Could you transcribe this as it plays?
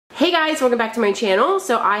Hey guys, welcome back to my channel.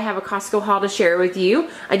 So I have a Costco haul to share with you.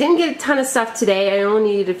 I didn't get a ton of stuff today. I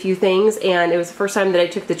only needed a few things, and it was the first time that I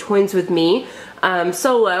took the twins with me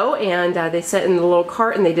solo, and they sat in the little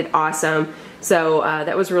cart and they did awesome. So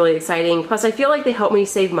that was really exciting. Plus I feel like they helped me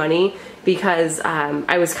save money because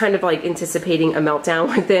I was kind of like anticipating a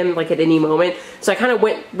meltdown with them like at any moment. So I kind of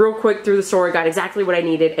went real quick through the store, got exactly what I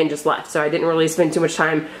needed, and just left. So I didn't really spend too much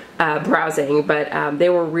time browsing, but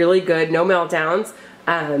they were really good, no meltdowns.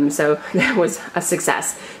 So that was a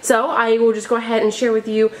success. So I will just go ahead and share with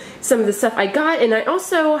you some of the stuff I got, and I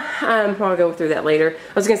also, well, I'll go through that later.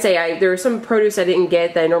 I was going to say, there was some produce I didn't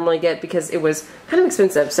get that I normally get because it was kind of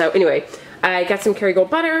expensive. So anyway, I got some Kerrygold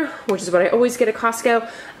butter, which is what I always get at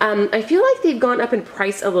Costco. I feel like they've gone up in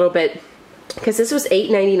price a little bit because this was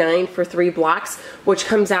 $8.99 for 3 blocks, which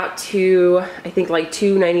comes out to, I think, like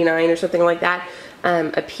 $2.99 or something like that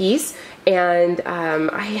a piece. And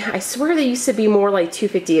I swear they used to be more like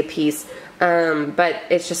 $2.50 a piece, but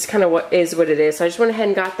it's just kind of what it is. So I just went ahead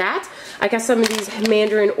and got that. I got some of these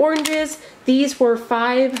mandarin oranges. These were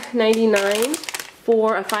 $5.99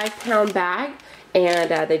 for a 5-pound bag,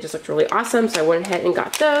 and they just looked really awesome, so I went ahead and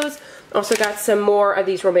got those. Also got some more of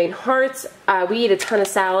these romaine hearts. We eat a ton of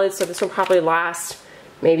salads, so this will probably last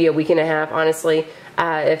maybe a week and a half, honestly,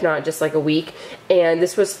 if not just like a week. And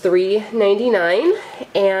this was $3.99.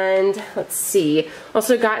 And let's see,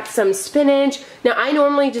 also got some spinach. Now I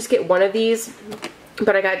normally just get one of these,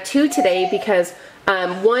 but I got 2 today because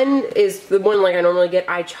one is the one like I normally get.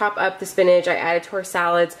 I chop up the spinach, I add it to our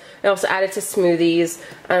salads, I also add it to smoothies,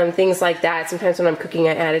 things like that. Sometimes when I'm cooking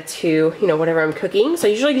I add it to, you know, whatever I'm cooking. So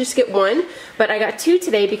I usually just get one, but I got 2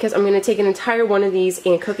 today because I'm going to take an entire one of these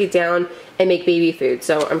and cook it down and make baby food.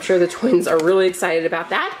 So I'm sure the twins are really excited about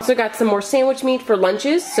that. Also got some more sandwich meat for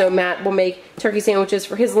lunches. So Matt will make turkey sandwiches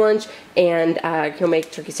for his lunch, and he'll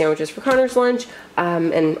make turkey sandwiches for Connor's lunch,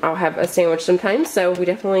 and I'll have a sandwich sometimes. So we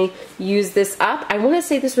definitely use this up. I want to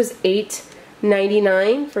say this was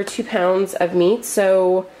 $8.99 for 2 pounds of meat.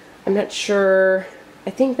 So I'm not sure. I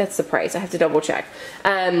think that's the price. I have to double check.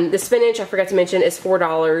 The spinach, I forgot to mention, is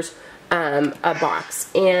 $4 a box.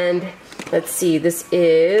 And let's see, this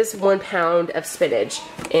is 1 pound of spinach,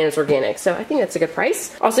 and it's organic, so I think that's a good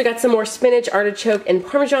price. Also got some more spinach, artichoke, and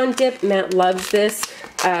Parmesan dip. Matt loves this.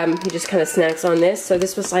 He just kind of snacks on this. So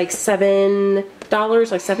this was like $7,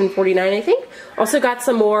 like $7.49, I think. Also got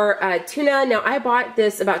some more tuna. Now I bought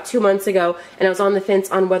this about 2 months ago, and I was on the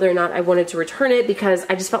fence on whether or not I wanted to return it because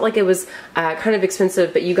I just felt like it was kind of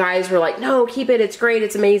expensive, but you guys were like, no, keep it, it's great,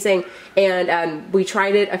 it's amazing. And we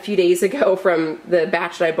tried it a few days ago from the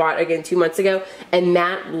batch that I bought, again, 2 months ago, and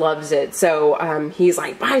Matt loves it. So he's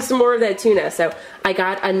like, buy some more of that tuna. So I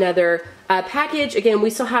got another package. Again, we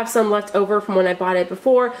still have some left over from when I bought it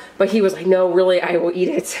before, but he was like, no, really, I will eat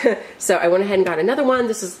it. So I went ahead and got another one.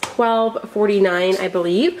 This is $12.49, I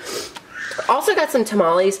believe. Also got some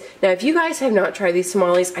tamales. Now, if you guys have not tried these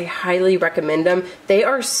tamales, I highly recommend them. They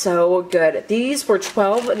are so good. These were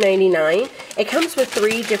 $12.99. It comes with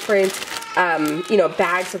 3 different, you know,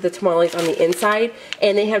 bags of the tamales on the inside,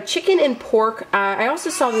 and they have chicken and pork. I also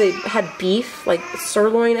saw that they had beef, like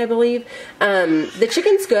sirloin, I believe. The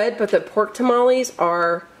chicken's good, but the pork tamales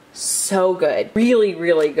are so good. Really,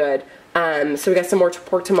 really good. So we got some more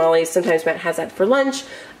pork tamales. Sometimes Matt has that for lunch,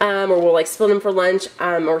 or we'll like split them for lunch,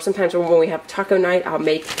 or sometimes when we have taco night, I'll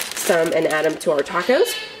make some and add them to our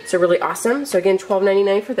tacos. So really awesome. So again,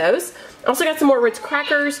 $12.99 for those. Also got some more Ritz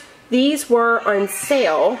crackers. These were on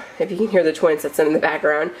sale. If you can hear the twins that's in the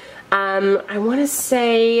background. I want to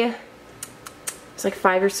say it's like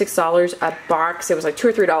 $5 or $6 a box. It was like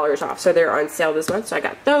 $2 or $3 off. So they're on sale this month. So I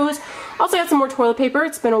got those. Also got some more toilet paper.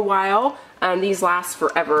 It's been a while. These last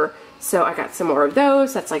forever. So I got some more of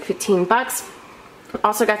those. That's like 15 bucks.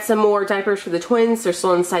 Also got some more diapers for the twins. They're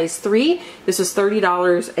still in size 3. This was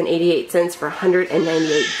 $30.88 for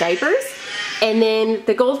 198 diapers. And then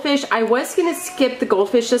the goldfish, I was going to skip the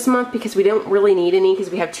goldfish this month because we don't really need any because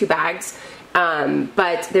we have 2 bags.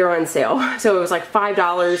 But they're on sale. So it was like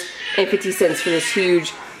 $5.50 for this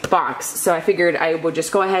huge box. So I figured I would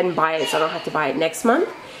just go ahead and buy it so I don't have to buy it next month.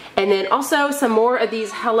 And then also some more of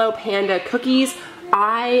these Hello Panda cookies.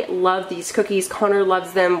 I love these cookies. Connor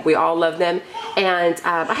loves them. We all love them. And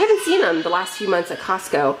I haven't seen them the last few months at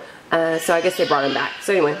Costco. So I guess they brought them back.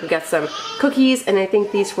 So anyway, we got some cookies, and I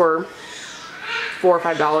think these were $4 or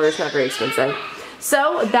 $5, not very expensive.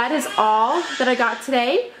 So that is all that I got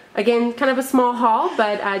today. Again, kind of a small haul,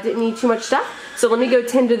 but I didn't need too much stuff. So let me go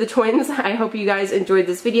tend to the twins. I hope you guys enjoyed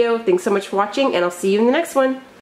this video. Thanks so much for watching, and I'll see you in the next one.